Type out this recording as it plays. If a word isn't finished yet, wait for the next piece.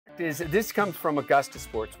this comes from Augusta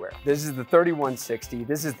Sportswear. This is the 3160.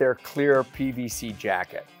 This is their clear PVC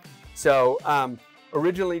jacket. So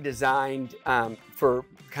originally designed for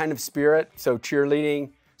kind of spirit, so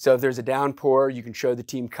cheerleading. So if there's a downpour, you can show the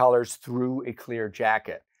team colors through a clear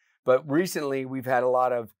jacket. But recently we've had a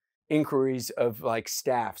lot of inquiries of like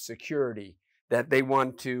staff, security, that they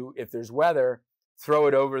want to, if there's weather, throw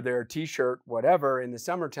it over their t-shirt, whatever, in the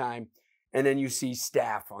summertime, and then you see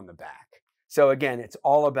staff on the back. So again, it's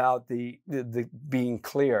all about the being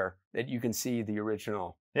clear that you can see the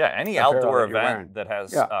original. Yeah, any outdoor event that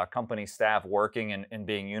has company staff working and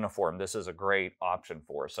being uniform, this is a great option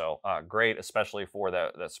for. So great, especially for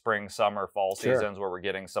the spring, summer, fall seasons where we're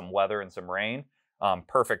getting some weather and some rain.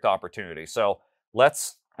 Perfect opportunity. So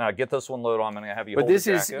let's get this one loaded on. I'm going to have you hold the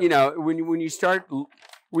jacket. But this is, you know,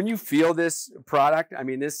 when you feel this product, I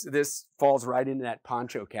mean, this falls right into that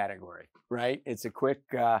poncho category, right? It's a quick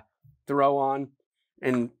throw on,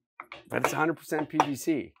 but it's 100%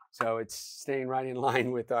 PVC. So it's staying right in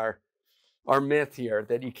line with our myth here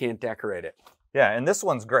that you can't decorate it. Yeah, and this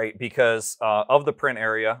one's great because of the print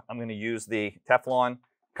area, I'm going to use the Teflon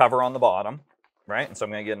cover on the bottom, right? And so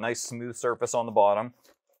I'm going to get a nice smooth surface on the bottom.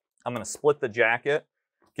 I'm going to split the jacket,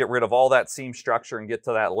 get rid of all that seam structure and get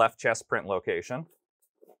to that left chest print location.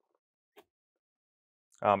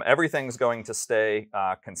 Everything's going to stay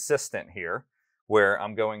consistent here, where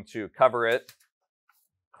I'm going to cover it,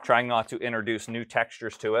 trying not to introduce new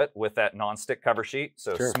textures to it with that non-stick cover sheet.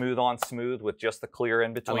 So smooth on smooth with just the clear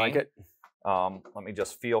in between. I like it. Let me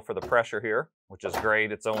just feel for the pressure here, which is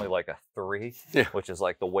great. It's only like a 3, which is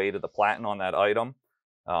like the weight of the platen on that item.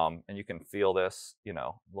 And you can feel this, you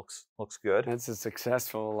know, looks good. That's a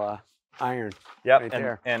successful iron. Yep,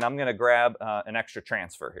 right and I'm gonna grab an extra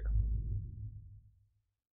transfer here.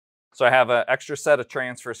 So I have an extra set of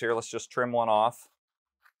transfers here. Let's just trim one off.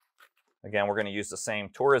 Again, we're going to use the same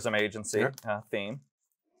tourism agency theme.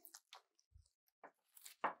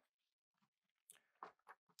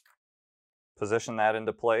 Position that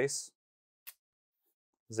into place.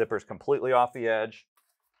 Zipper's completely off the edge.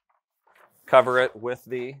 Cover it with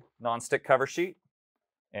the non-stick cover sheet.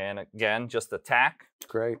 And again, just a tack.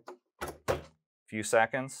 Great. Few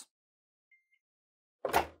seconds.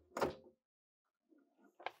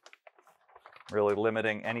 Really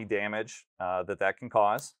limiting any damage that can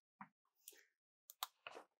cause.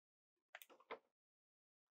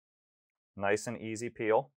 Nice and easy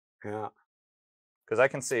peel. Yeah. Because I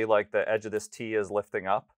can see like the edge of this tee is lifting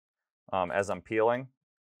up as I'm peeling,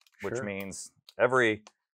 which means every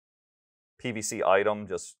PVC item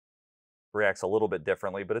just reacts a little bit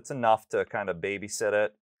differently, but it's enough to kind of babysit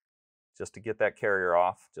it just to get that carrier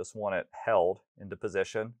off. Just want it held into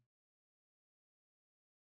position.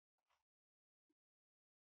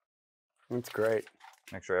 That's great.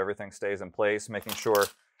 Make sure everything stays in place, making sure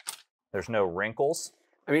there's no wrinkles.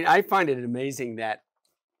 I mean, I find it amazing that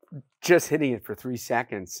just hitting it for 3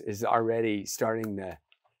 seconds is already starting to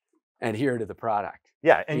adhere to the product.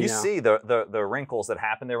 Yeah, and you see the wrinkles that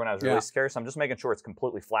happened there when I was really scared. So I'm just making sure it's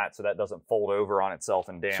completely flat so that doesn't fold over on itself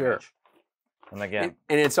and damage. And again,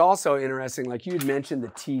 and it's also interesting, like you'd mentioned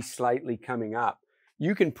the tee slightly coming up.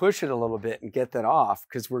 You can push it a little bit and get that off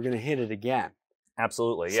because we're going to hit it again.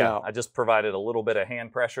 Absolutely, yeah. So, I just provided a little bit of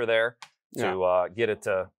hand pressure there to get it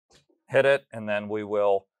to hit it, and then we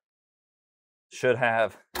should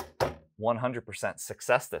have 100%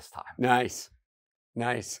 success this time. Nice,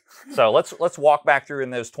 nice. So let's walk back through in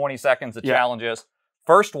those 20 seconds of challenges.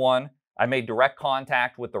 First one, I made direct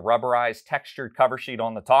contact with the rubberized textured cover sheet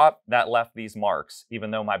on the top. That left these marks,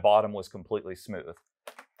 even though my bottom was completely smooth.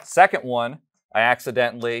 Second one, I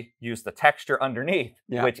accidentally used the texture underneath,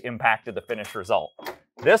 which impacted the finished result.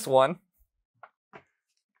 This one,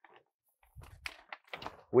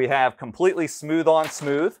 we have completely smooth on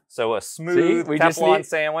smooth. So a smooth Teflon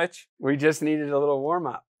sandwich. We just needed a little warm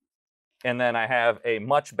up. And then I have a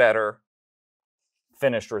much better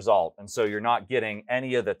finished result. And so you're not getting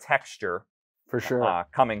any of the texture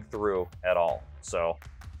coming through at all. So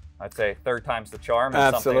I'd say 3rd time's the charm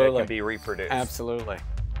and something that can be reproduced. Absolutely.